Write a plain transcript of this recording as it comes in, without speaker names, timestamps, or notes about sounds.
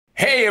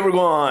Hey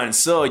everyone!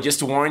 So just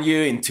to warn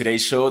you, in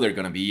today's show there are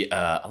gonna be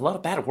a lot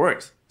of bad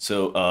words.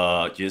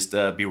 So just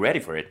be ready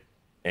for it.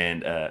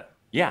 And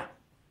yeah.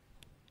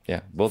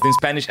 Yeah, both in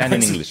Spanish and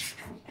in English.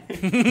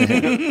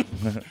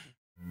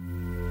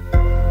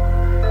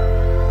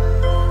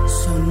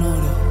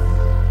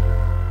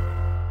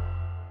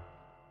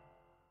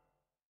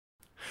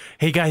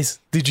 Hey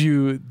guys, did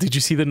you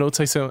see the notes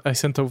I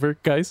sent over,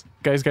 guys?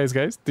 Guys,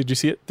 did you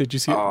see it?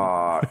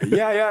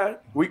 Yeah.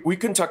 We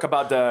can talk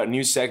about the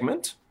new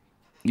segment.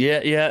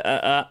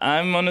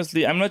 I'm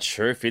not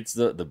sure if it's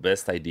the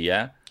best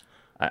idea.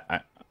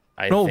 I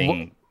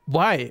think.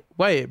 Why?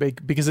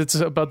 Because it's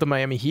about the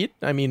Miami Heat.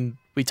 I mean,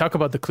 we talk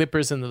about the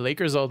Clippers and the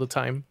Lakers all the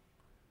time.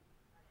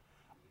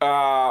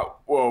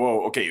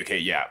 Whoa. Okay,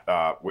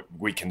 yeah.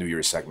 We can do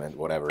your segment,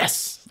 whatever.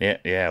 Yes.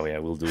 Yeah,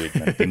 we'll do it.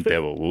 Man. Pink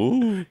Devil.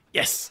 Ooh.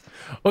 Yes.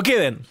 Okay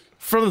then,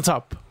 from the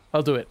top,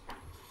 I'll do it.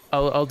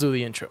 I'll do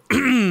the intro.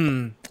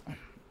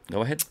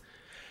 Go ahead.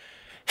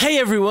 Hey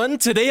everyone,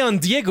 today on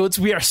DieGOATS,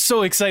 we are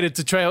so excited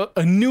to try out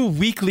a new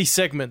weekly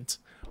segment.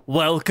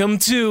 Welcome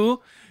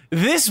to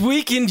This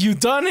Week in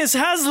Udonis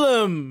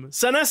Haslem.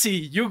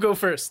 Sanasi, you go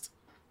first.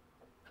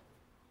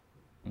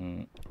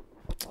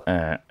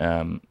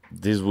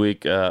 This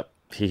week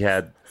he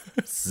had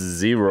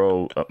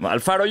 0.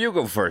 Alfaro, you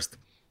go first.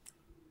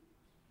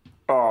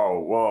 Oh,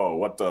 whoa,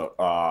 what the?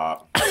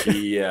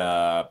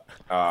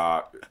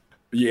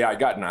 Yeah, I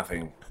got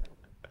nothing.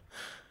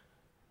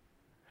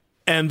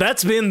 And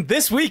that's been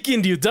This Week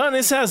in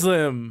Udonis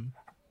Haslem.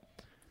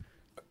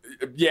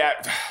 Yeah,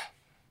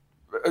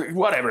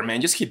 whatever, man.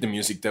 Just hit the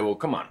music, devil.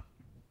 Come on.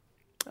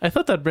 I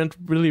thought that went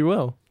really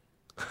well.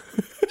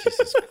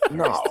 Jesus,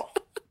 no.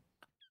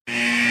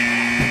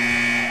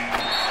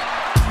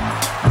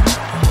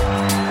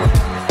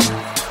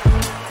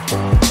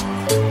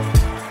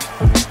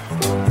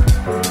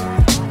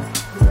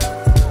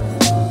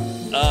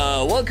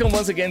 Welcome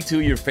once again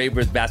to your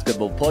favorite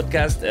basketball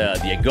podcast,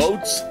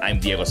 DieGOATS. I'm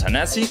Diego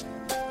Sanasi.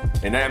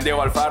 And I am Diego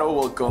Alfaro.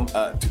 Welcome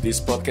to this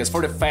podcast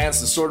for the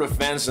fans, the sort of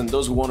fans, and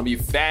those who want to be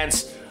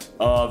fans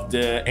of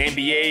the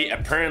NBA.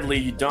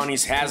 Apparently,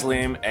 Udonis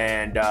Haslem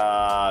and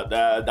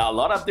a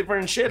lot of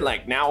different shit.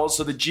 Like now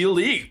also the G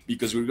League,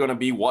 because we're going to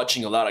be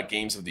watching a lot of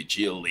games of the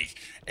G League.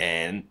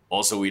 And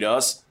also with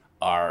us,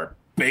 our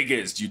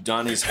biggest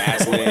Udonis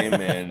Haslem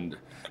and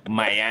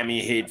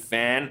Miami Heat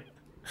fan,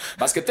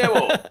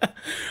 Basketebo.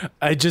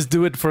 I just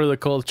do it for the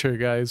culture,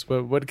 guys.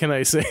 But what can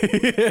I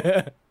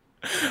say?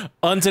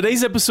 On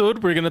today's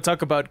episode, we're going to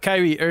talk about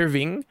Kyrie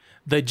Irving,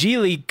 the G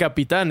League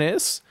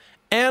Capitanes,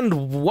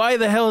 and why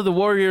the hell the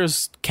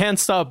Warriors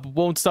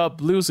won't stop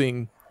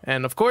losing.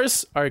 And of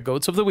course, our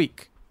GOATs of the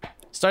week.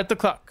 Start the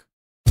clock.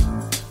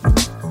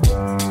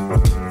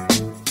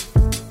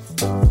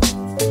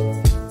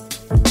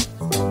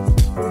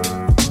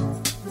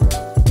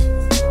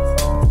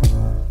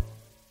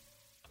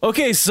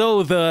 Okay,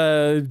 so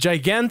the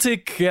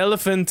gigantic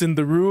elephant in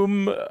the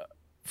room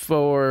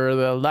for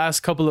the last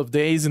couple of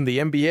days in the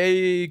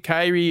NBA,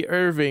 Kyrie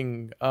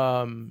Irving.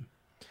 Kyrie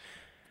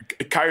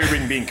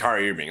Irving being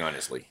Kyrie Irving,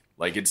 honestly.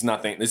 Like, it's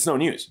nothing. It's no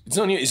news. It's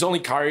no news. It's only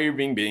Kyrie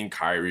Irving being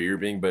Kyrie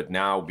Irving, but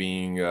now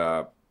being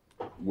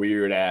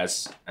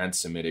weird-ass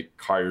anti-Semitic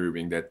Kyrie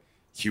Irving that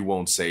he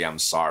won't say, I'm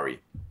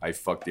sorry. I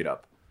fucked it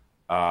up.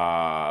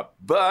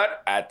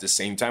 But at the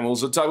same time,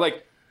 also talk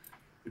like,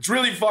 it's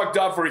really fucked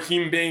up for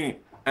him being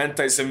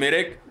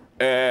anti-Semitic,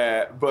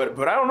 but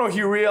I don't know.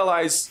 He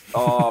realized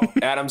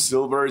Adam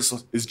Silver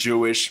is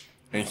Jewish,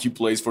 and he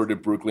plays for the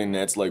Brooklyn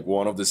Nets, like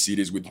one of the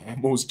cities with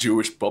most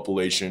Jewish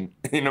population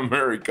in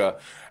America,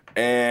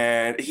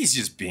 and he's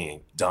just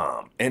being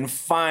dumb. And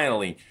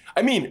finally,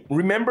 I mean,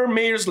 remember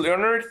Myers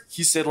Leonard?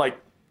 He said like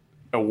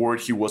a word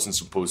he wasn't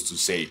supposed to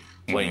say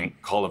playing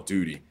Call of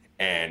Duty,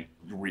 and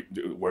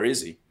where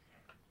is he?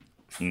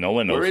 No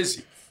one knows. Where is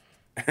he?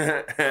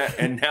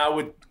 And now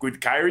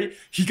with Kyrie,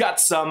 he got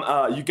some.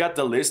 You got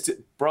the list.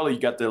 Probably you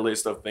got the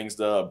list of things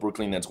the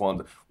Brooklyn Nets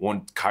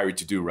want Kyrie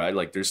to do, right?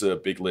 Like there's a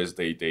big list.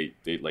 They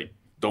like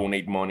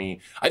donate money.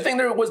 I think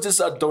there was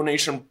this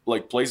donation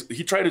like place.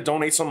 He tried to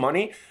donate some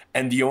money,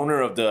 and the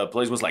owner of the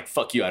place was like,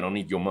 "Fuck you! I don't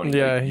need your money."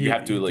 Yeah, like, you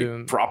have to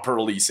like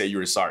properly say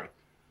you're sorry.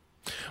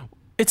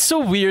 It's so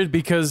weird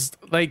because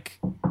like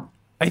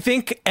I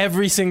think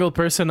every single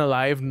person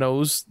alive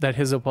knows that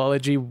his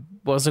apology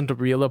wasn't a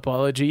real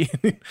apology.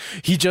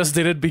 He just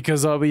did it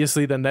because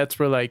obviously the Nets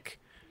were like,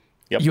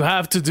 yep, you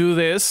have to do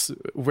this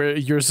where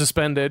you're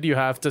suspended. You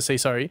have to say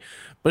sorry.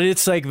 But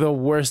it's like the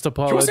worst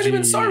apology. He wasn't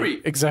even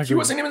sorry. Exactly. He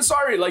wasn't even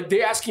sorry. Like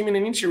they asked him in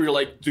an interview,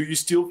 like, do you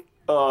still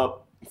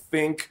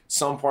think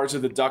some parts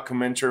of the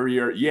documentary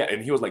are, yeah.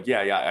 And he was like, yeah,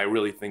 I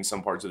really think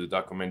some parts of the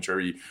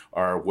documentary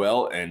are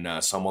well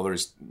and some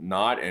others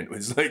not. And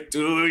it's like,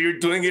 dude, you're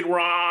doing it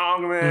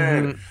wrong,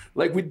 man. Mm-hmm.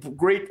 Like with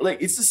great,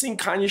 like it's the same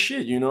kind of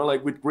shit, you know,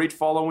 like with great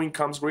following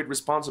comes great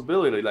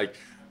responsibility. Like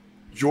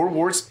your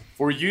words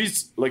for you,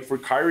 like for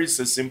Kyrie, it's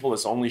as simple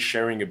as only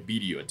sharing a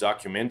video, a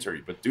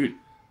documentary. But dude,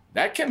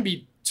 that can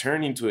be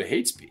turned into a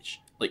hate speech,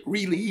 like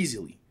really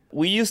easily.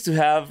 We used to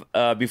have,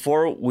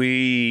 before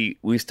we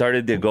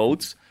started the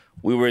GOATs,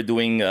 we were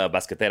doing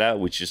Basquetera,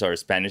 which is our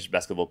Spanish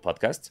basketball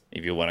podcast.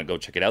 If you want to go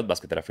check it out,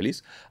 Basquetera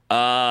Feliz.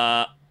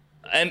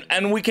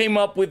 And we came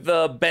up with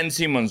the Ben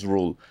Simmons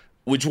rule,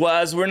 which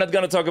was we're not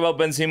going to talk about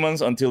Ben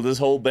Simmons until this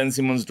whole Ben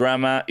Simmons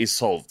drama is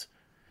solved.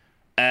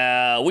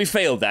 We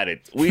failed at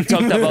it. We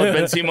talked about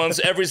Ben Simmons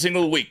every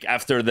single week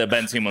after the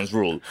Ben Simmons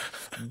rule.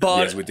 But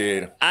yes, we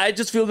did. I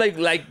just feel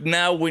like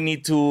now we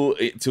need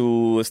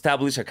to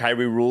establish a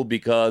Kyrie rule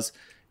because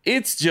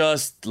it's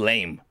just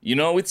lame. You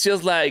know, it's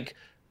just like,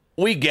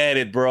 we get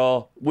it,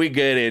 bro. We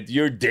get it.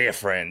 You're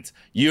different.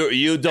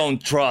 You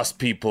don't trust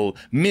people.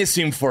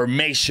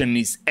 Misinformation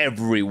is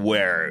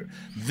everywhere.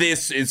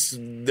 This is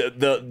the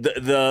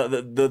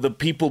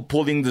people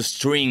pulling the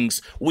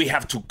strings. We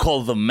have to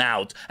call them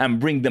out and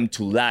bring them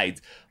to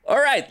light. All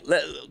right,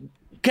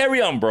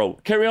 carry on, bro.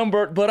 Carry on,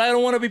 bro. But I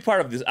don't want to be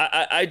part of this.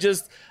 I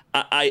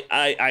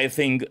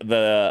think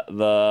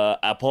the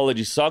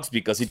apology sucks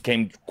because it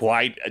came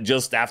quite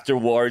just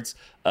afterwards.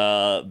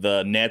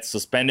 The Nets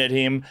suspended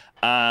him.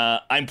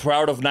 I'm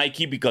proud of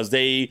Nike because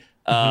they.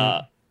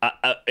 I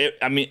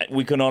mean,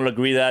 we can all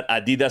agree that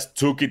Adidas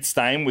took its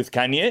time with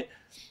Kanye,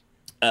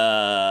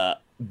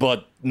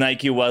 but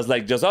Nike was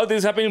like, just this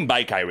is happening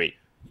by Kyrie.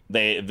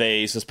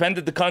 They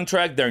suspended the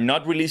contract. They're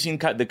not releasing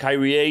the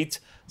Kyrie 8,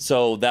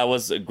 so that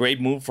was a great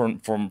move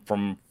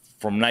from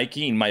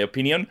Nike, in my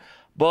opinion.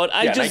 But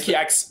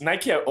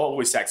Nike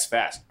always acts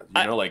fast.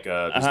 You know, like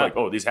just like,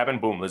 oh, this happened,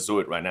 boom, let's do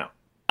it right now.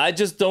 I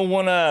just don't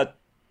want to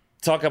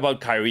talk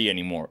about Kyrie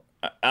anymore.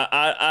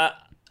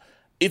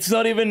 It's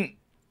not even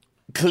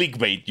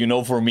clickbait, you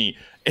know, for me.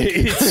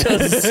 It's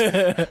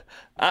just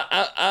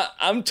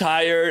I'm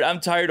tired. I'm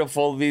tired of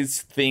all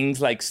these things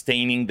like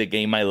staining the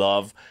game I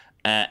love.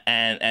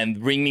 And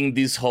bringing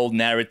this whole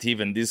narrative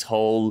and this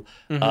whole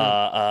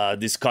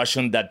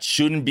discussion that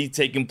shouldn't be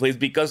taking place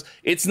because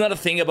it's not a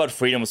thing about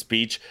freedom of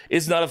speech.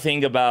 It's not a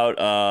thing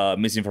about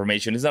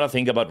misinformation. It's not a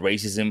thing about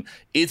racism.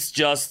 It's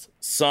just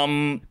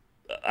some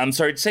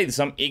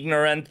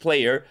ignorant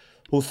player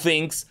who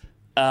thinks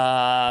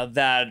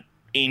that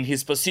in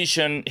his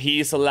position he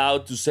is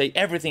allowed to say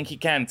everything he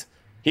can.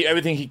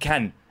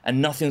 And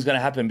nothing's going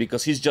to happen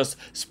because he's just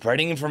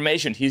spreading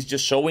information. He's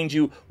just showing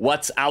you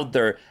what's out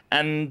there.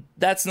 And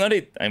that's not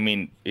it. I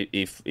mean,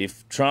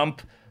 if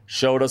Trump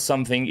showed us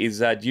something, is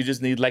that you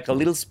just need like a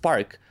little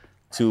spark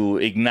to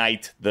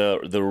ignite the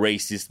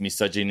racist,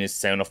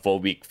 misogynist,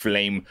 xenophobic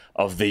flame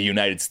of the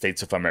United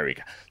States of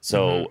America.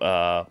 So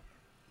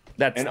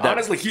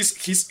honestly,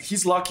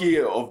 he's lucky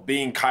of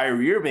being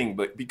Kyrie Irving,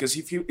 but because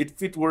if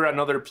it were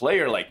another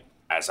player, like,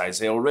 as I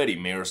say already,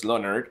 Myers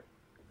Leonard,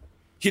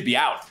 he'd be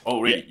out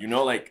already, you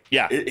know, like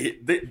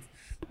the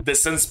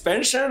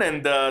suspension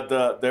and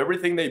the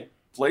everything they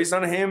placed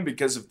on him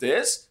because of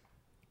this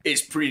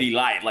is pretty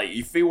light. Like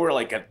if it were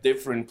like a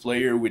different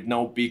player with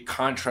no big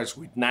contracts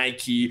with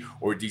Nike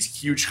or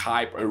this huge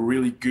hype, a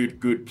really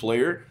good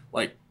player,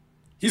 like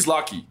he's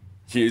lucky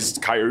he's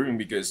Kyrie Irving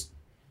because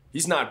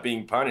he's not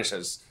being punished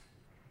as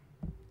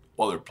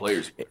other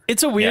players.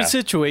 It's a weird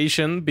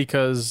situation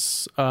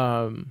because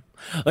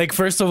like,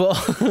 first of all,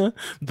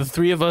 the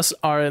three of us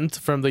aren't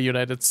from the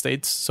United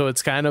States, so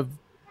it's kind of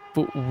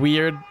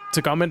weird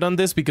to comment on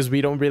this because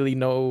we don't really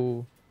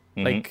know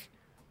like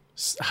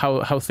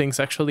how things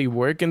actually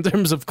work in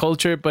terms of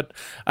culture. But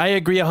I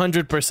agree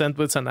 100%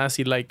 with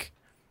Sanasi. Like,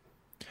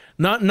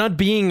 not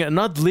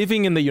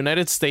living in the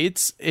United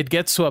States, it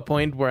gets to a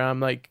point where I'm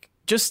like,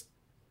 just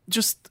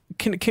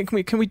can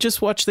we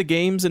just watch the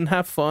games and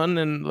have fun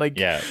and like,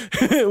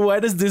 why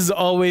does this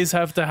always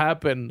have to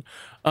happen?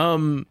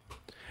 And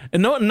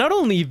not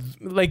only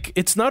like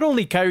it's not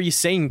only Kyrie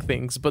saying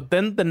things, but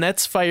then the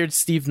Nets fired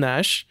Steve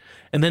Nash,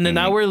 and then an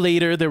hour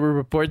later there were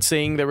reports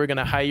saying they were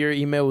gonna hire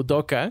Ime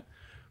Udoka.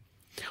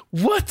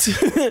 What?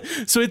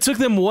 So it took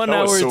them 1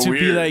 hour to weird.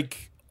 Be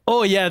like,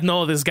 oh yeah,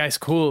 no, this guy's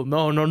cool.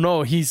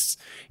 No, he's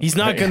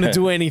not gonna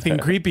do anything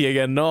creepy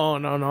again.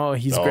 No,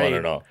 he's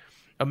great. No.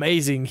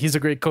 Amazing. He's a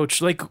great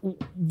coach. Like,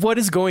 what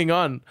is going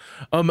on?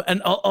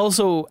 And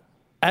also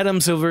Adam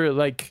Silver,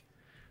 like,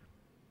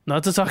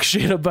 not to talk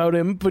shit about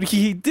him, but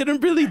he didn't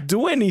really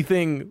do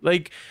anything.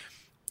 Like,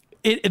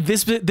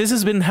 this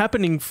has been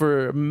happening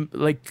for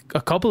like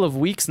a couple of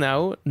weeks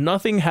now.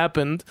 Nothing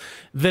happened.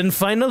 Then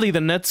finally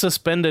the Nets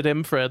suspended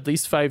him for at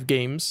least 5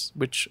 games,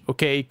 which,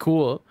 okay,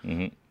 cool.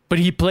 But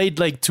he played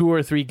like 2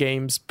 or 3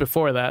 games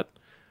before that.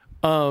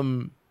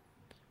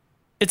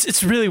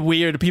 It's really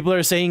weird. People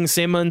are saying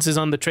Simmons is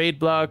on the trade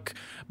block,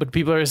 but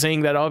people are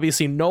saying that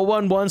obviously no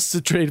one wants to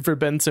trade for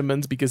Ben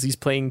Simmons because he's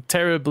playing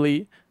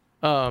terribly.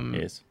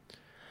 Yes.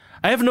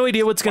 I have no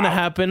idea what's going to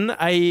happen.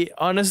 I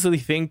honestly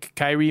think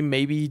Kyrie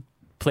maybe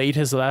played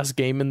his last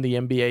game in the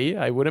NBA.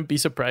 I wouldn't be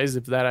surprised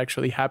if that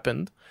actually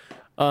happened.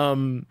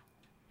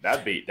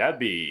 That'd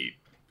be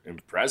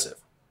impressive.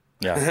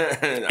 Yeah.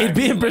 It'd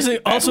be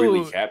impressive. Like, also,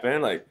 really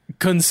happened, like,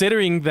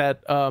 considering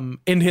that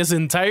in his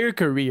entire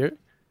career,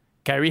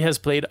 Kyrie has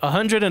played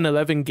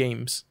 111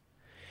 games.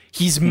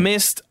 He's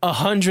missed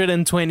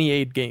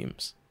 128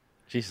 games.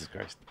 Jesus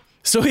Christ.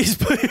 So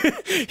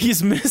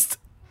he's missed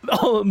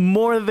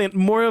more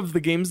of the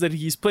games that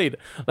he's played.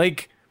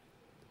 Like,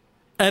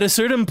 at a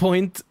certain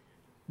point,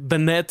 the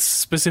Nets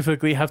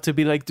specifically have to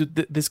be like,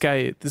 dude, this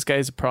guy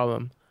is a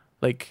problem.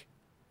 Like,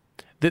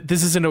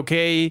 this isn't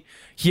okay.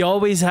 He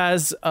always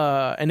has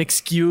an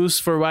excuse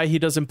for why he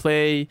doesn't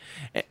play,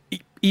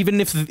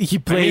 even if he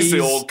plays. I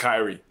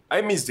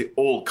miss the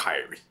old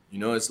Kyrie. You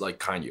know, it's like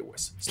Kanye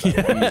West. It's like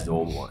he's the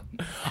old one.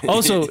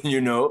 Also,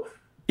 you know.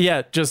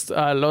 Yeah, just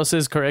Los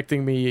is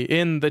correcting me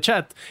in the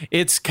chat.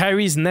 It's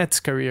Kyrie's Nets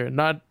career,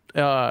 not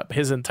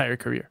his entire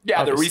career.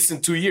 Yeah, obviously. the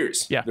recent 2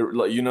 years. Yeah.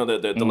 You know,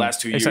 the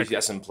last 2 years exactly. he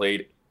hasn't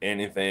played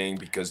anything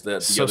because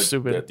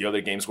the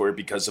other games were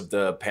because of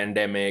the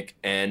pandemic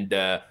and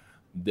the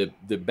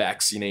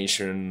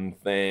vaccination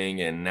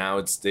thing, and now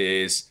it's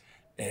this.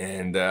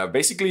 And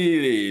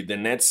basically, the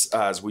Nets,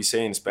 as we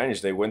say in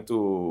Spanish, they went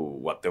to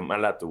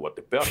Guatemala to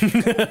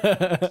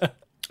Guatepeor.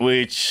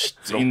 Which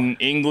in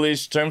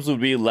English terms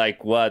would be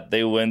like what?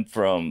 They went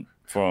from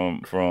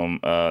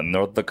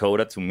North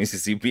Dakota to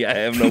Mississippi. I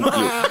have no clue.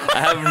 I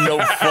have no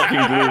fucking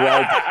clue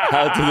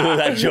how to do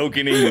that joke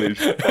in English.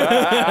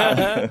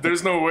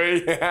 There's no way.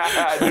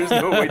 There's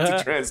no way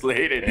to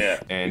translate it. Yeah.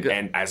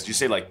 And as you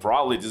say, like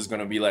probably this is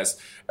gonna be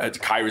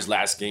Kyrie's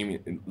last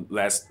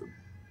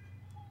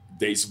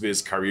days of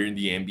his career in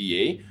the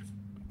NBA.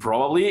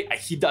 Probably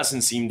he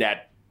doesn't seem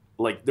that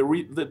like the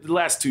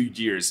last 2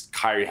 years.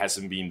 Kyrie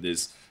hasn't been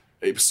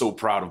so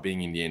proud of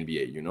being in the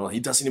NBA. You know, he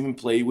doesn't even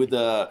play with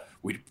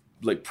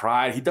like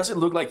pride. He doesn't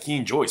look like he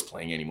enjoes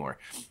playing anymore.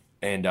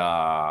 And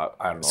I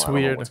don't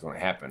know what's going to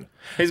happen.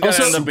 He's going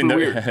to end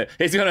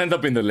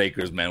up in the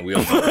Lakers, man. We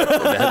all know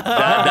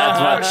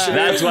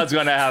that's what's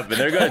going to happen.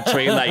 They're going to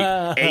trade like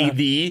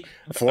AD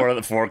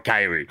for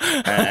Kyrie,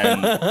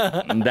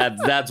 and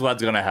that's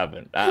what's going to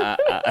happen.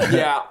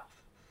 Yeah,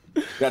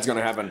 that's going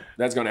to happen.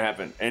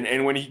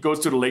 And when he goes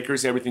to the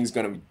Lakers, there's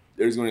going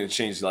to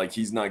change. Like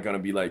he's not going to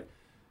be like.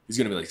 He's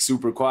going to be like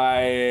super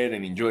quiet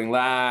and enjoying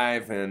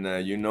life, and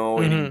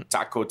eating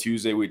Taco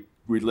Tuesday with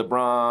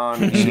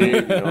LeBron and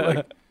shit. You know,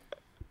 like,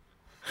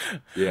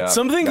 yeah.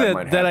 Something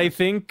that I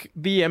think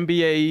the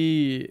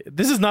NBA.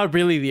 This is not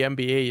really the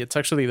NBA. It's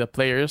actually the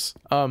players.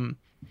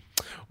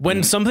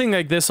 When something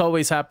like this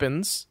always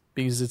happens,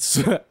 because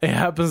it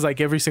happens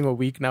like every single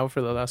week now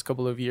for the last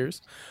couple of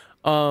years.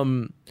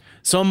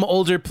 Some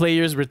older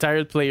players,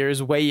 retired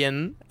players, weigh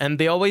in, and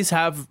they always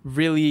have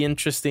really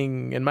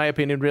interesting, in my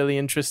opinion,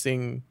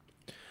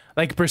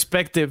 like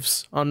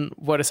perspectives on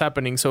what is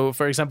happening. So,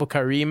 for example,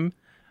 Kareem,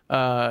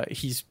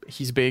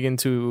 he's big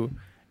into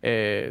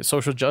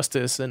social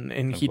justice,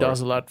 and he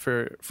does a lot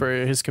for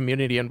his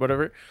community and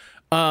whatever.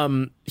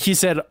 He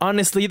said,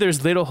 honestly,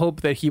 there's little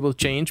hope that he will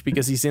change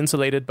because he's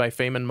insulated by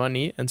fame and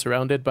money and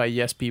surrounded by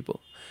yes people.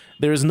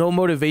 There is no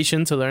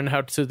motivation to learn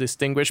how to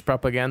distinguish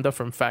propaganda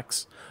from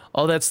facts.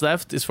 All that's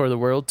left is for the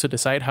world to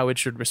decide how it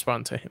should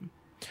respond to him.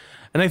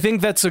 And I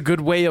think that's a good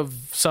way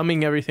of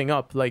summing everything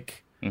up.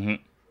 Like,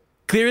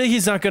 clearly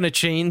he's not going to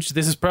change.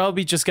 This is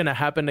probably just going to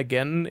happen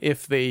again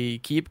if they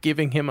keep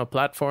giving him a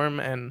platform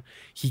and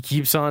he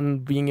keeps on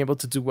being able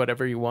to do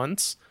whatever he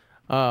wants.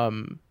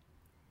 And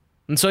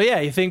so, yeah,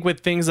 I think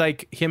with things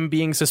like him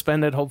being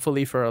suspended,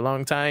 hopefully for a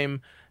long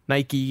time,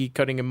 Nike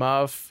cutting him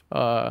off,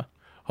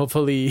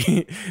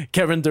 hopefully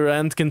Kevin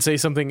Durant can say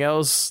something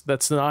else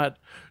that's not,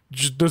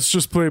 let's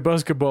just play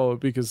basketball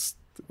because,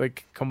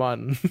 like, come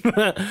on.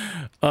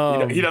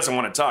 He doesn't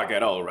want to talk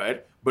at all,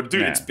 right? But,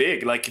 dude, it's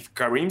big. Like, if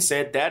Kareem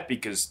said that,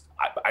 because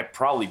I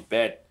probably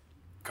bet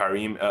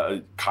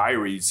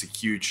Kyrie's a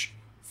huge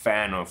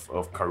fan of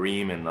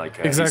Kareem and,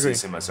 like, he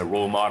sees him as a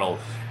role model.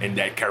 And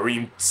that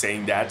Kareem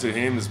saying that to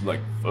him is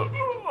like,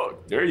 oh,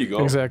 there you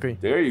go. Exactly.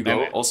 There you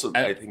go. Also,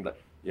 I think that,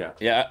 yeah.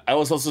 Yeah, I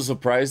was also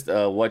surprised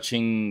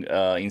watching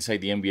Inside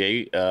the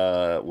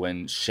NBA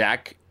when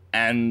Shaq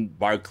and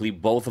Barkley,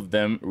 both of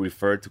them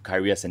referred to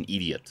Kyrie as an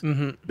idiot.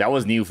 That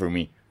was new for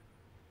me.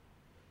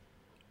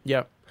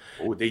 Yeah.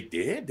 Oh, they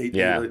did? They did?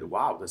 Yeah.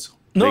 Wow, that's...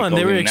 No, and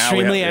they were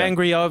extremely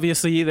angry,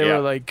 obviously. They Yeah.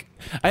 were like...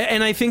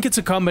 and I think it's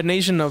a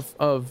combination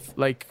of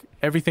like,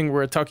 everything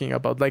we're talking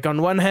about. Like,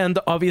 on one hand,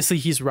 obviously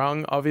he's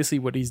wrong. Obviously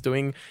what he's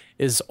doing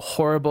is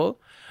horrible.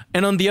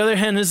 And on the other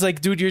hand, it's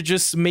like, dude, you're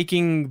just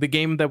making the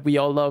game that we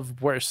all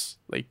love worse.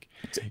 Like,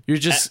 you're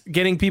just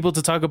getting people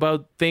to talk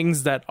about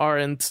things that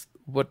aren't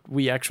what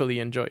we actually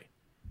enjoy.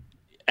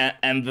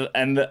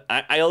 And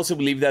I also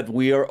believe that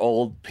we are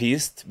all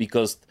pissed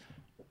because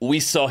we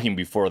saw him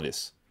before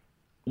this.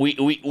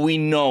 We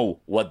know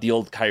what the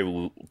old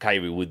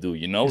Kyrie would do,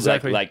 you know?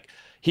 Exactly. Like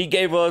he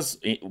gave us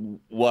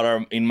what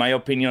are, in my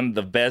opinion,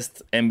 the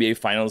best NBA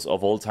finals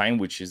of all time,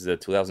 which is the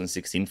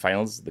 2016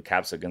 finals, the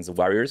Caps against the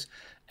Warriors.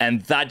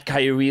 And that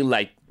Kyrie,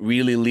 like,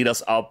 really lit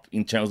us up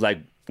in terms, like,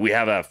 we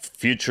have a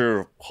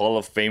future Hall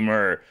of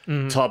Famer,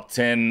 top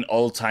 10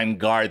 all-time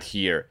guard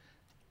here.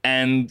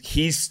 And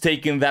he's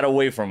taking that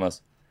away from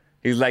us.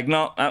 He's like,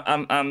 no,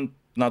 I'm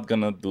not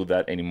going to do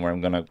that anymore.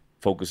 I'm going to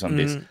focus on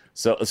this.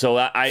 So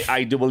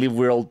I do believe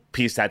we're all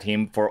pissed at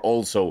him for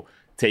also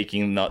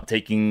taking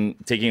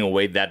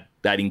away that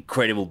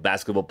incredible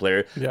basketball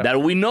player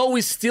that we know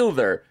is still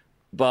there,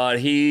 but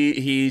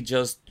he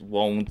just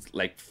won't,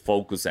 like,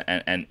 focus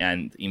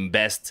and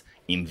invest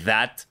in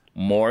that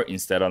more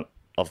instead of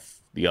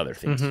the other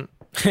things.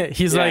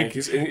 He's like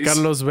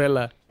Carlos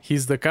Vela.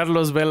 He's the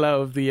Carlos Vela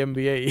of the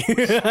NBA.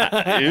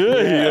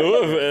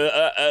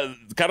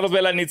 Carlos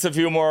Vela needs a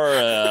few more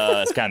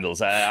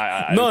scandals. No,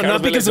 Carlos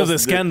not because Vela of the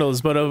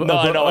scandals, but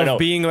of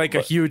being like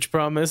a huge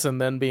promise and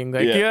then being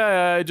like,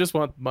 yeah, I just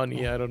want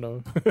money. I don't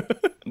know.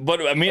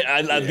 But I mean,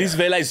 at least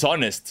Vela is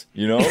honest,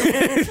 you know?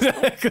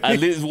 Exactly. At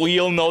least we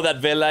all know that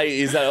Vela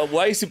is.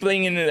 Why is he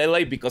playing in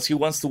LA? Because he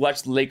wants to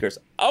watch the Lakers.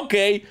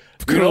 Okay.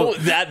 Cool. You know,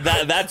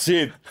 that's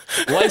it.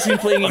 Why is he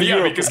playing in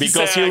Europe? Because he's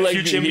a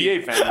huge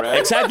NBA fan, right?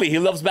 Exactly. He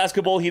loves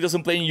basketball. He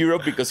doesn't play in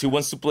Europe because he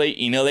wants to play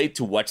in LA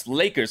to watch the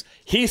Lakers.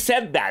 He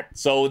said that.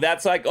 So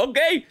that's like,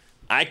 okay,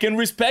 I can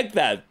respect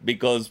that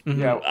because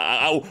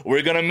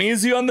we're going to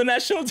miss you on the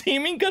national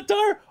team in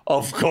Qatar.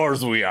 Of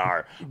course we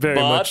are. Very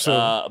much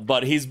so.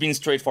 But he's been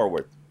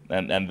straightforward.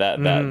 And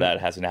that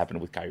hasn't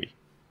happened with Kyrie.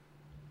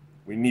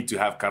 We need to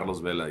have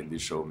Carlos Vela in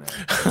this show, man.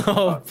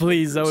 Oh,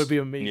 please. That would be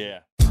amazing. Yeah.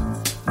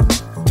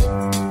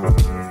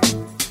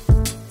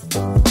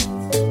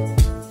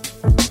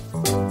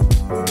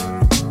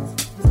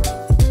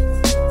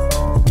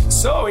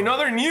 So, in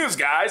other news,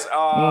 guys,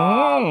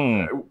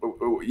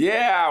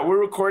 yeah, we're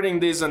recording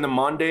this on the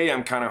Monday.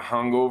 I'm kind of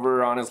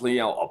hungover, honestly.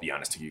 I'll be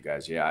honest with you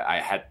guys. Yeah, I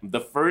had the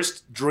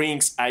first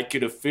drinks I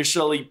could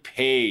officially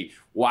pay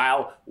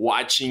while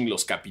watching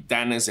Los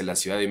Capitanes de la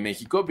Ciudad de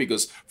Mexico,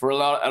 because for a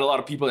lot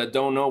of people that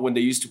don't know, when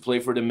they used to play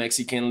for the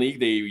Mexican League,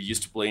 they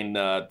used to play in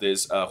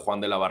this Juan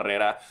de la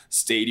Barrera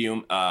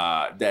stadium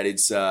that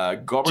it's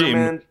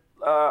government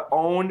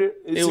owned.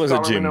 It's it was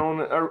a gym.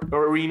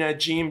 Arena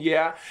gym,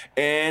 yeah.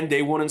 And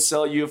they wouldn't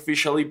sell you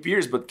officially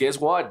beers, but guess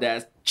what?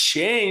 That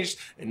changed,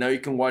 and now you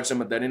can watch them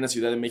at the Arena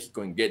Ciudad de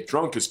Mexico and get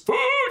drunk as fuck.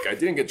 I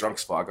didn't get drunk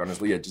as fuck,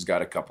 honestly. I just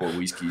got a couple of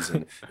whiskeys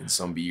and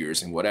some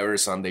beers and whatever.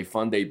 Sunday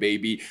fun day,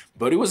 baby.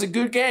 But it was a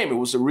good game. It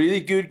was a really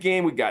good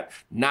game. We got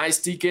nice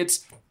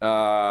tickets.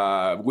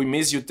 We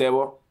miss you,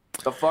 Tebo.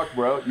 The fuck,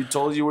 bro? You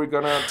told us you were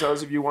gonna tell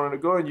us if you wanted to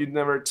go, and you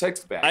never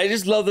text back. I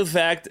just love the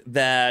fact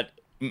that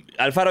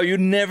Alfaro, you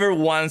never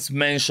once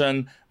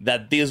mentioned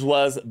that this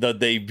was the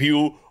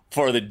debut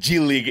for the G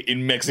League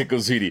in Mexico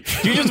City.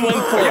 You just went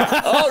for,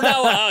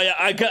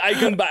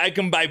 I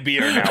can buy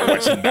beer now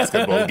watching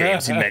basketball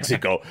games in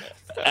Mexico.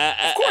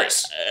 Of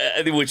course.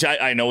 Which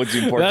I know it's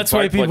important. That's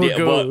why people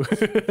go.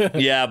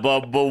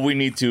 But we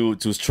need to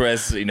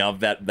stress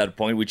enough that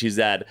point, which is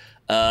that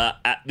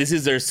this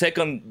is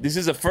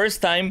the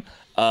first time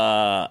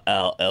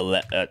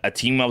a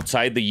team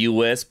outside the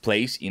US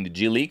plays in the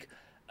G League.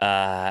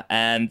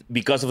 And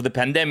because of the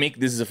pandemic,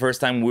 this is the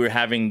first time we're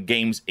having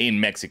games in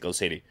Mexico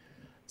City.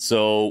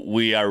 So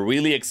we are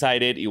really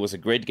excited. It was a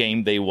great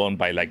game. They won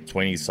by like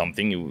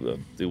 20-something.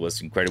 It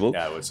was incredible.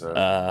 Yeah, it was.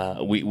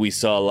 We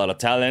saw a lot of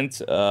talent.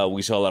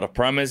 We saw a lot of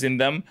promise in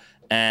them.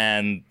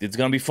 And it's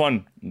going to be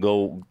fun.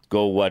 Go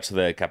watch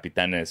the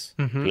Capitanes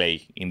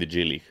play in the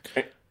G League.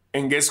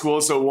 And guess who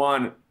also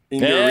won in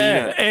the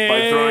arena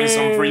by throwing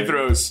some free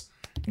throws?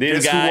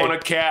 Guess who won a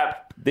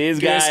cap?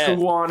 Guess who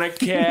won a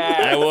cap?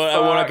 I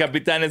won a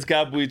Capitanes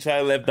cap, which I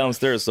left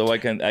downstairs, so I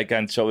can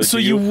show it to you. So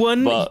you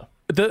won.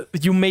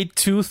 You made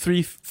 2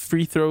 3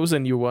 free throws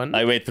and you won.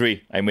 I made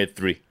 3.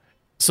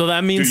 So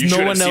that means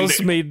no one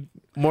else made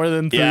more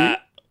than 3. Yeah.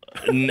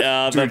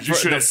 Dude, you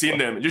should have seen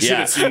them. You should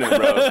have seen them,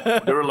 bro.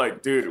 They were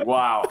like, dude,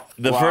 wow.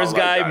 The first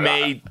guy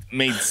made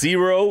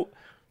 0,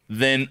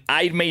 then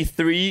I made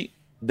 3,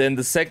 then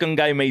the second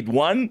guy made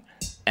 1,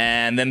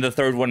 and then the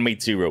third one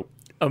made 0.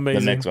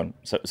 Amazing. The next one.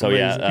 So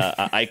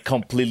yeah, I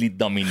completely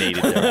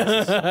dominated their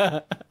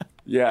asses.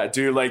 Yeah,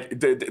 dude, like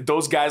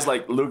those guys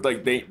like looked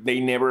like they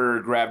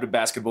never grabbed a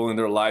basketball in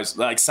their lives.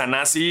 Like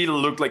Sanasi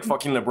looked like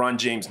fucking LeBron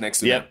James next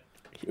to them.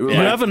 You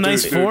have a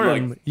nice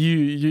form. Like,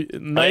 you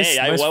nice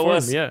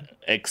form. Yeah,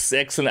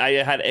 excellent.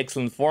 I had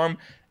excellent form,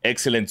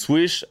 excellent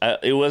swish.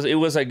 It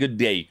was a good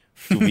day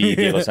to be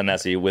Diego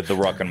Sanasi with the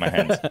rock in my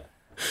hands.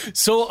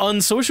 So on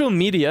social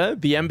media,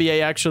 the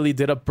NBA actually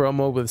did a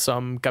promo with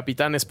some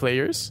Capitanes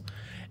players,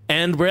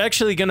 and we're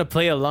actually gonna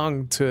play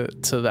along to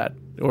that,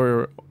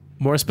 or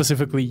more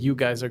specifically, you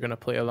guys are gonna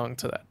play along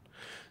to that.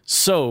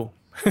 So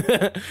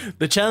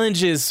the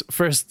challenge is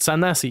first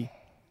Sanasi.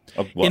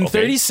 In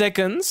 30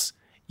 seconds,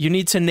 you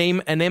need to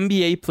name an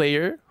NBA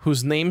player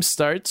whose name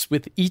starts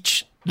with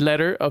each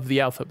letter of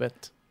the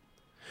alphabet.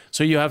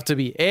 So you have to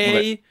be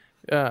A,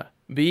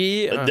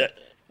 B.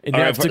 And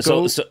you have to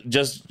go. So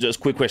just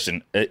quick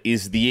question: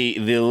 is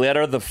the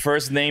letter the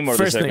first name or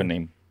the second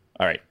name?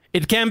 All right.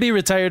 It can be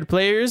retired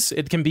players.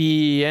 It can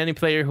be any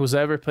player who's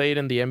ever played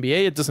in the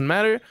NBA. It doesn't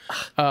matter.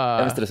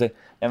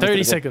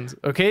 30 seconds.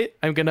 Okay,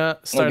 I'm gonna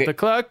start the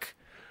clock.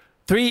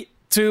 3,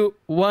 2,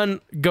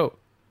 1, go.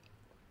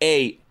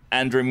 A.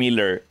 Andre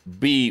Miller.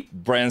 B.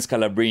 Brian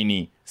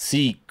Scalabrine.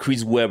 C.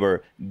 Chris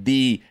Webber.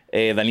 D.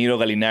 Danilo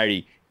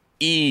Gallinari.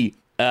 E.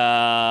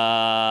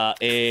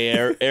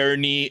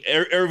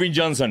 Irving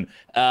Johnson.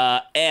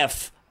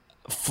 F.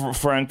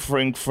 Frank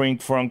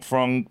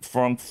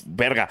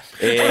Verga.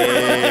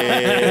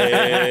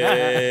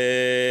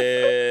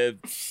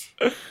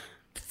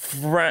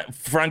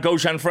 Frank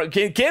Ocean.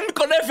 ¿Quién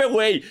con F,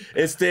 güey?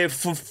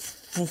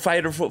 Foo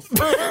Fighter. Foo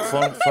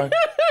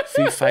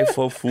Fight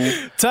for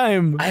Foo.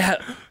 Time. I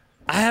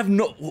have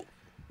no.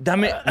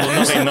 Damn it.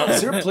 Okay, no.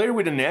 Is there a player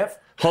with an F?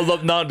 Hold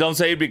up. No, don't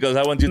say it because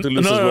I want you to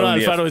lose as well. No, on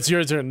the F. Alfaro, it's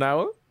your turn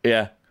now.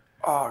 Yeah.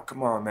 Oh,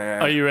 come on,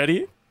 man. Are you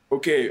ready?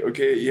 Okay.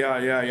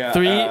 Yeah.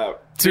 3,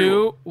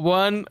 2,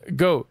 1,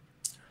 go.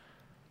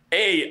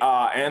 A,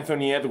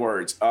 Anthony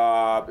Edwards.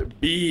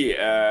 B,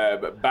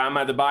 Bam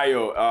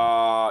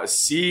Adebayo.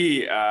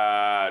 C,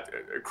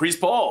 Chris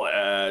Paul.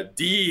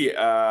 D,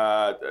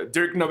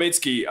 Dirk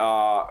Nowitzki.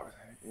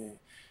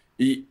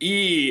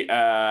 E,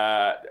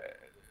 I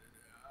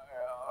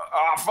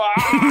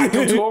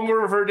took too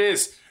long for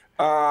this.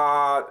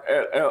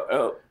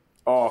 Oh,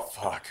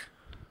 fuck.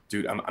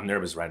 Dude, I'm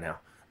nervous right now.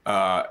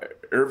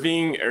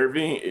 Ernie,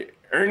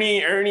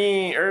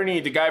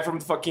 the guy from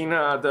fucking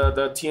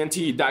the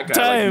TNT, that guy.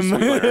 Time.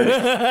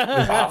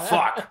 Oh,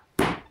 fuck.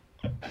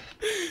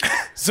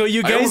 So you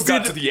I guys almost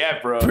got did to the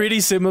app, bro. pretty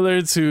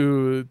similar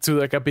to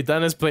the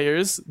Capitanes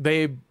players.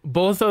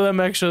 Both of them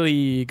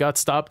actually got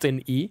stopped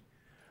in E.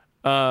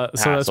 So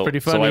that's pretty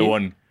funny. So I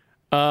won.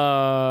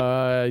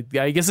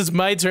 I guess it's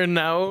my turn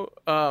now.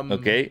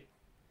 Okay.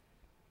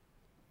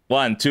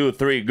 1, 2,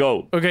 3,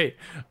 go. Okay.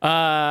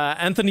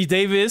 Anthony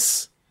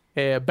Davis,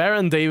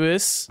 Baron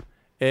Davis,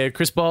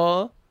 Chris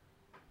Paul,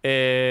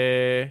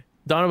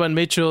 Donovan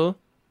Mitchell.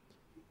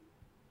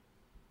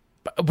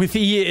 With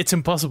E, it's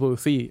impossible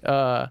with E.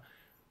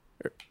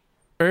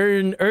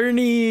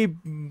 Ernie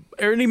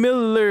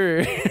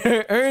Miller,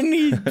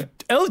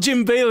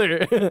 Elgin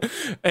Baylor,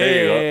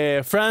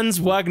 Franz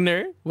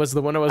Wagner was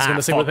the one I was going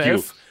to say with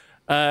F.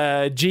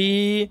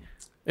 G.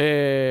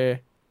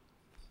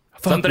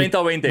 Son 30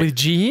 o 20. With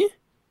G?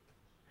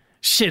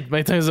 Shit,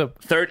 my time's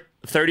up. 30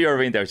 or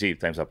 20. Sí,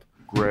 time's up.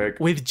 Greg.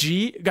 With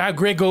G?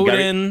 Greg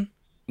Oden.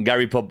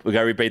 Gary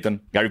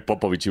Payton. Gary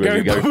Popovich.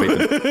 Gary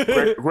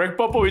Payton. Greg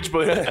Popovich,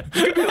 but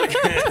you could be like...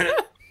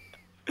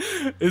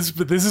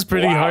 This is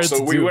pretty hard so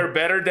to we do. were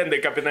better than the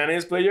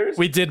Capitanes players?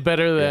 We did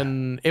better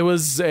than... It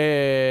was...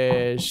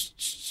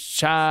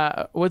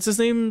 what's his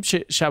name?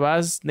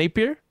 Shabazz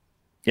Napier?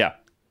 Yeah.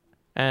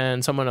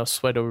 And someone else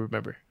who I don't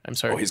remember. I'm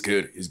sorry. Oh, he's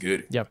good.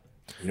 Yeah.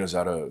 He knows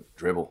how to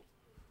dribble.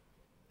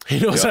 He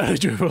knows how to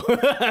dribble.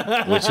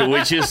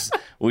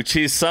 which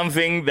is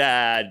something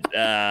that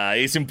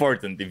is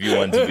important if you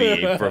want to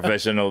be a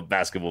professional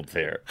basketball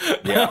player.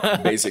 Yeah,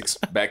 basics.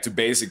 Back to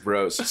basic,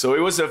 bros. So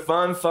it was a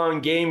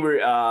fun game where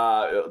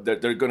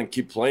that they're going to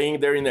keep playing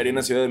there in the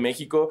Arena Ciudad de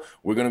Mexico.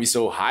 We're going to be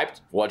so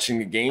hyped watching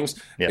the games.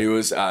 Yeah. It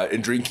was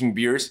and drinking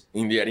beers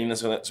in the Arena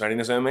Ciudad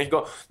de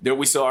Mexico. There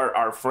we saw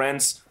our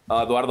friends,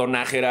 Eduardo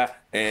Nájera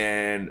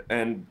and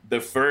the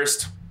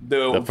first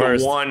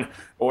one,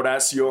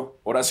 Horacio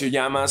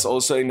Llamas,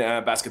 also in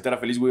Basquetera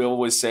Feliz. We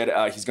always said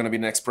he's going to be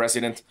the next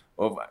president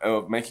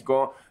of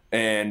Mexico.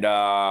 And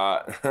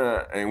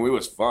and it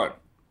was fun.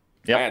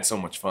 Yep. I had so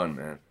much fun,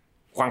 man.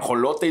 Juan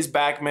Jolote is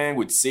back, man,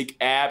 with sick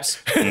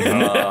abs.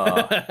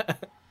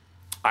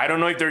 I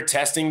don't know if they're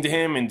testing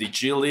him in the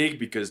G League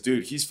because,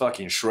 dude, he's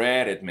fucking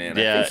shredded, man.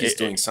 Yeah, I think he's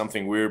doing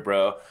something weird,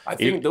 bro. I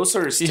think those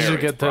are steroids. He should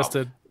get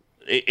tested.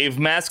 If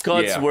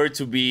mascots were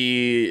to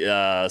be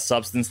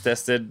substance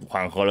tested,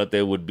 Juan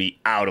Jolote would be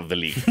out of the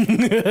league.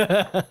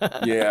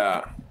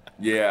 Yeah.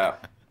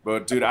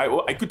 But, dude,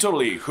 I could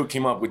totally hook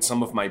him up with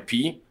some of my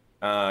pee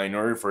in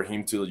order for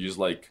him to just,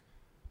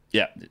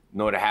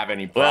 not have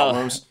any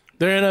problems. Well,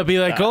 they're going to be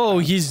like,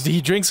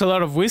 he drinks a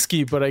lot of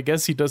whiskey, but I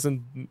guess he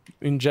doesn't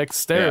inject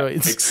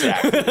steroids.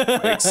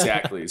 Yeah,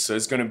 exactly. So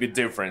it's going to be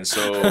different.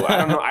 So, I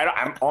don't know.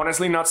 I'm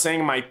honestly not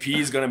saying my pee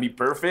is going to be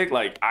perfect.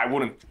 Like, I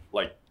wouldn't,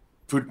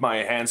 put my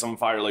hands on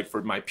fire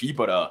for my pee,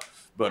 but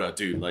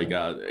dude, Juan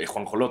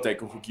Jolote, I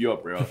can hook you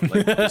up, bro.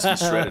 He's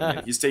shredded,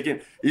 man.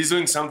 He's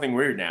doing something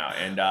weird now,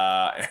 and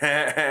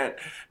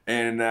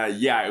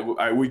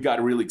we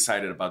got really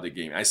excited about the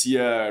game. I see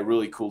a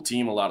really cool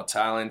team, a lot of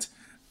talent.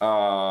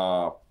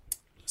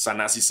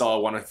 Sanasi saw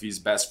one of his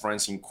best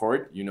friends in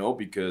court,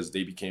 because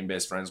they became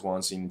best friends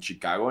once in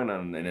Chicago in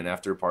an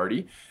after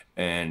party.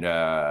 And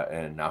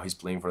now he's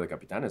playing for the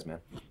Capitanes, man.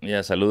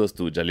 Yeah, saludos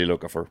to Jalil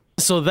Okafor.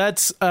 So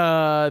that's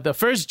the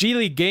first G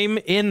League game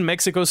in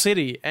Mexico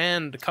City.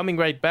 And coming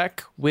right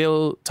back,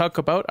 we'll talk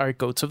about our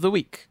GOATs of the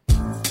week.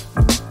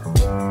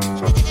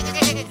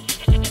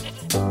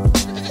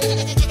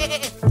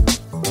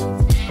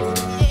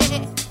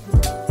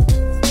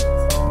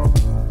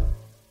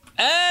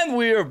 And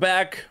we are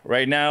back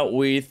right now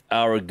with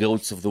our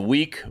GOATs of the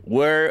week,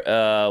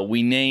 where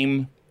we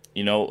name...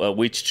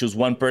 which choose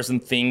one person,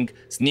 thing,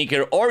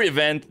 sneaker, or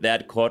event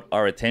that caught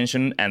our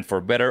attention and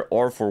for better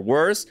or for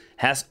worse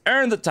has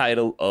earned the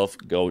title of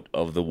GOAT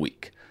of the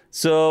Week.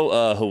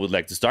 So, who would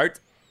like to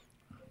start?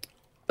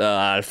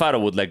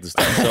 Alfaro would like to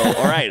start. So,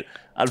 all right,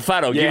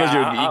 Alfaro, give us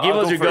your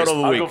GOAT of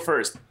the Week. I'll go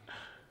first.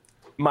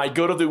 My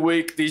GOAT of the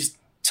Week this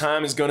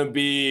time is going to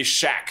be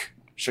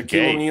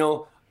Shaquille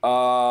O'Neal.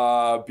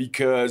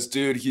 Because,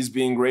 dude, he's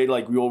being great.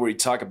 Like we already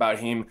talked about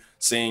him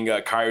saying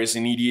Kyrie's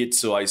an idiot,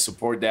 so I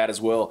support that as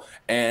well.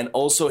 And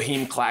also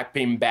him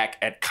clapping back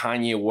at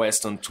Kanye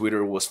West on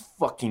Twitter was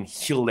fucking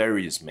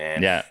hilarious,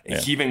 man. Yeah.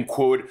 He even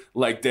quote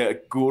like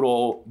the good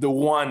old, the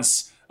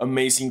once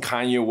amazing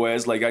Kanye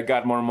West, like I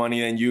got more money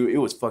than you. It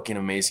was fucking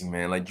amazing,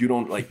 man. Like you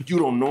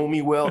don't know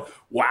me well.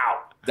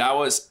 Wow, that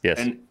was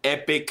an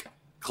epic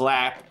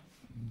clap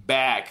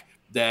back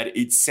that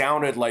it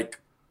sounded like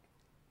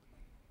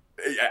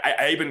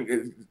I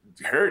even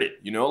heard it,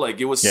 like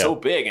it was so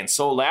big and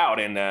so loud,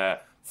 and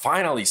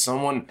finally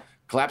someone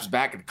claps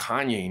back at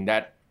Kanye in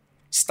that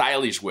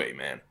stylish way,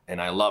 man,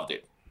 and I loved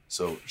it.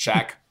 So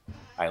Shaq,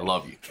 I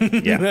love you.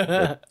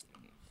 Yeah,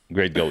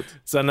 great goat.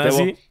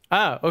 Sanasi?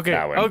 Okay,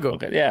 I'll go.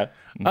 Okay, yeah.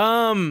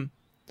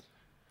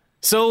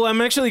 So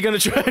I'm actually gonna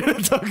try to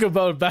talk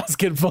about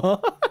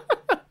basketball.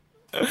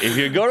 If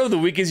your goat of the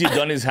week is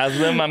Udonis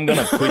Haslem, I'm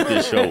gonna quit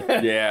this show.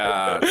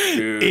 Yeah,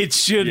 dude. It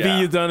should be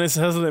Udonis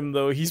Haslem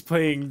though. He's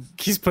playing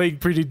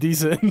pretty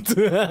decent.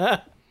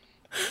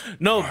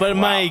 No, but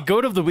my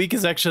goat of the week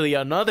is actually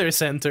another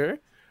center,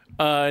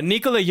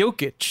 Nikola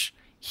Jokic.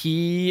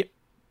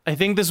 I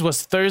think this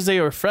was Thursday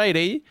or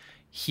Friday.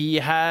 He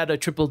had a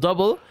triple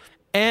double,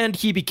 and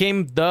he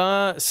became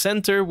the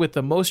center with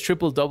the most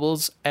triple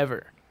doubles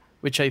ever,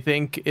 which I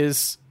think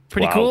is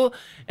pretty cool.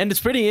 And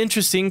it's pretty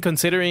interesting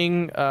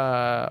considering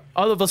all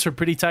of us are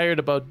pretty tired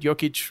about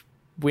Jokic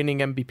winning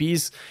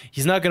MVPs.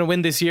 He's not going to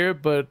win this year,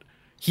 but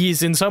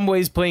he's in some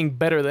ways playing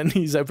better than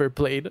he's ever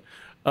played.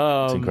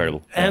 It's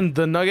incredible. And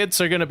the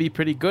Nuggets are going to be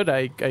pretty good,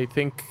 I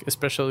think,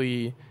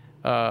 especially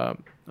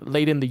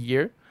late in the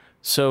year.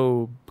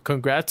 So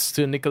congrats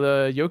to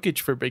Nikola Jokic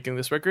for breaking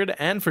this record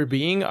and for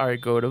being our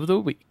GOAT of the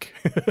week.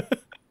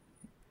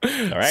 All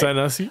right.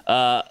 Sanasi?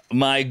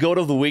 My GOAT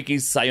of the week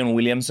is Zion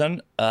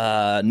Williamson.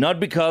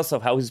 Not because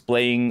of how he's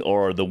playing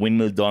or the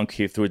windmill dunk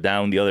he threw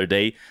down the other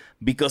day,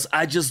 because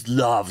I just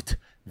loved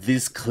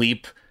this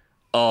clip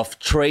of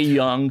Trae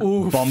Young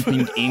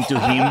bumping into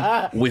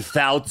him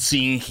without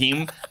seeing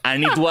him.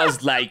 And it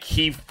was like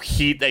he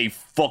hit a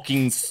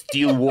fucking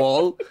steel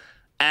wall.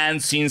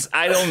 And since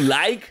I don't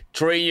like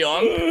Trae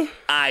Young,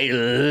 I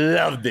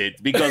loved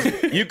it because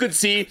you could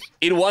see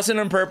it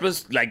wasn't on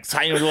purpose. Like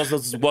Zion was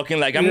just walking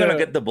like, I'm gonna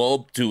get the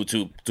ball to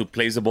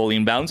place the ball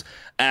inbounds,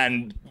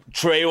 and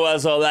Trae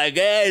was all like,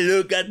 "Hey,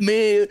 look at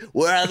me!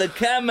 Where are the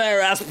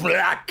cameras?"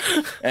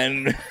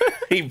 And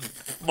he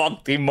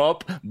fucked him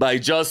up by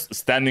just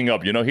standing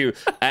up. And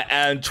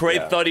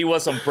Trae thought he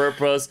was on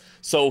purpose,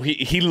 so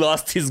he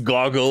lost his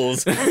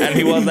goggles, and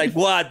he was like,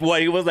 "What?"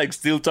 He was like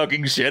still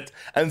talking shit,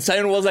 and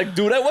Zion was like,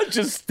 "Dude, I was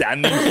just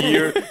standing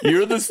here.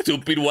 You're the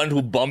stupid one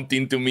who bumped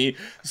into me."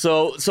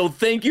 So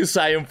thank you,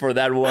 Zion, for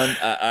that one.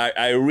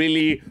 I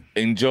really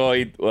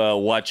enjoyed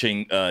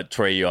watching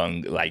Trae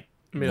Young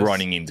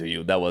running into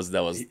you. That was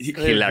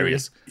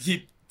hilarious.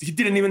 He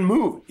didn't even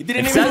move. He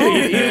didn't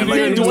even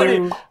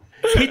move.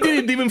 He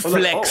didn't even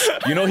flex.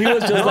 He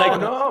was just like,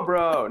 no,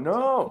 bro,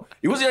 no.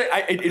 It was.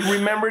 It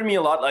remembered me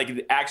a lot.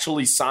 Like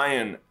actually,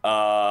 Zion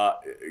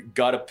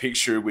got a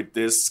picture with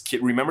this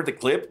kid. Remember the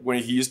clip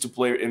when he used to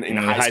play in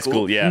high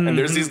school? Yeah. And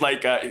there's this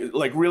like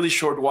really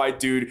short white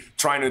dude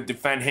trying to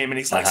defend him, and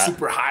he's like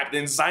super hyped.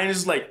 And Zion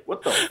is like,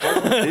 what the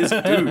fuck is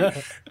this dude?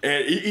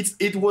 And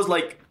it was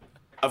like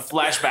a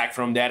flashback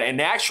from that. And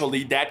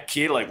actually, that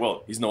kid,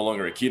 he's no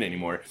longer a kid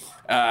anymore.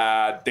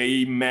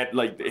 They met,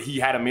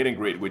 he had a meet and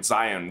greet with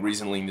Zion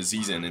recently in the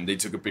season, and they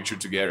took a picture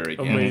together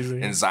again.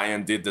 Amazing. And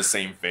Zion did the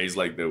same face,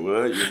 like the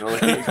what,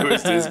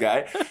 who's this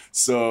guy?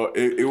 So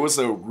it was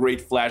a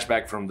great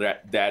flashback from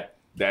that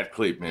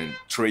clip, man.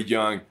 Trae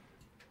Young,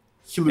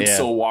 he looked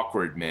so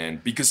awkward, man,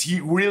 because he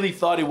really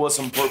thought it was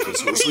on purpose.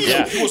 He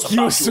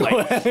was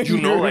about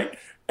to,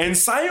 and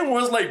Zion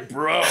was like,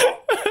 bro,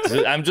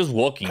 I'm just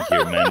walking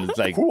here, man. It's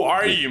like, who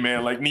are you,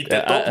 man? Like, ni te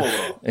topo,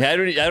 bro. I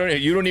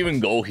don't. You don't even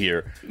go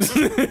here.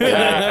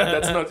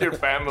 That's not your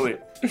family.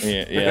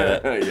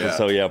 Yeah.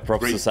 So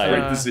props to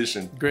Zion. Great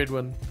decision. Great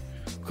one.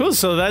 Cool.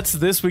 So that's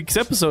this week's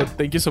episode.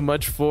 Thank you so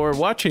much for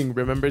watching.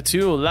 Remember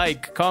to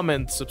like,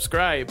 comment,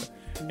 subscribe.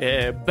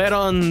 Bet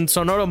on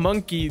Sonoro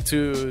Monkey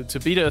to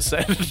beat us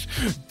at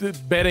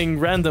betting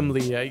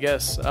randomly, I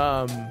guess.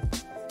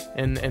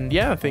 And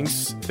yeah,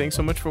 thanks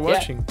so much for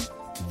watching.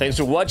 Thanks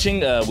for watching.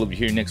 We'll be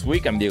here next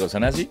week. I'm Diego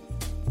Sanasi.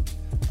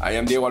 I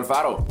am Diego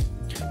Alfaro.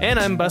 And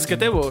I'm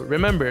Basquetebo.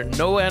 Remember,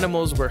 no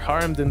animals were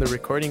harmed in the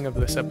recording of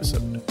this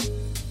episode.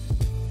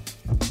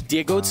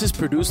 DieGOATS is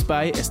produced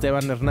by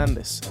Esteban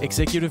Hernandez,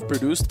 executive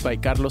produced by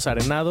Carlos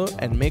Arenado,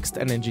 and mixed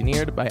and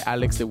engineered by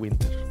Alex de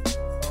Winter.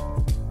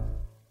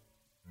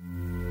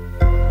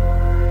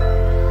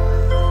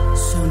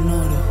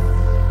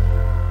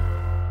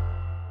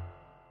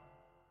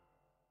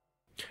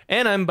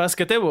 And I'm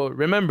Basquetebo.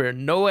 Remember,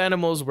 no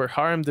animals were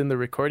harmed in the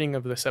recording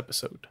of this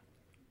episode.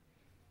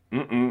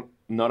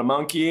 Not a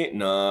monkey,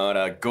 not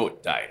a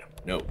goat died.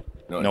 No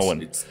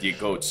one. It's the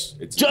goats.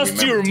 It's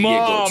just your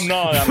mom.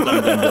 No,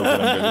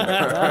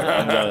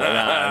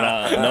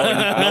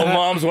 no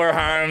moms were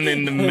harmed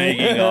in the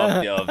making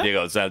of the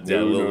goats.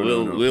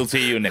 We'll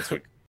see you next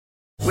week.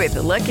 With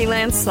the Lucky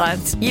Land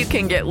Slots, you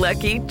can get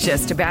lucky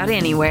just about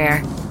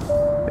anywhere.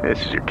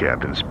 This is your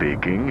captain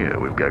speaking.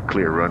 We've got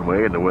clear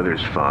runway and the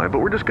weather's fine, but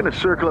we're just going to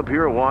circle up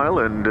here a while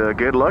and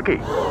get lucky.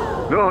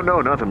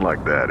 No, nothing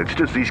like that. It's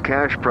just these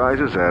cash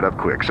prizes add up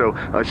quick. So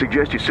I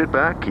suggest you sit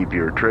back, keep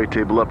your tray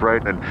table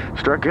upright, and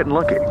start getting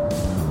lucky.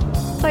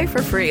 Play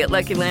for free at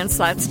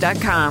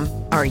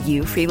LuckyLandSlots.com. Are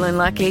you feeling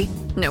lucky?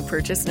 No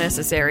purchase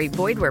necessary.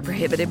 Void where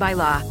prohibited by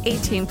law.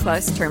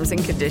 18+ terms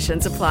and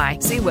conditions apply.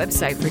 See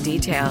website for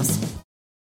details.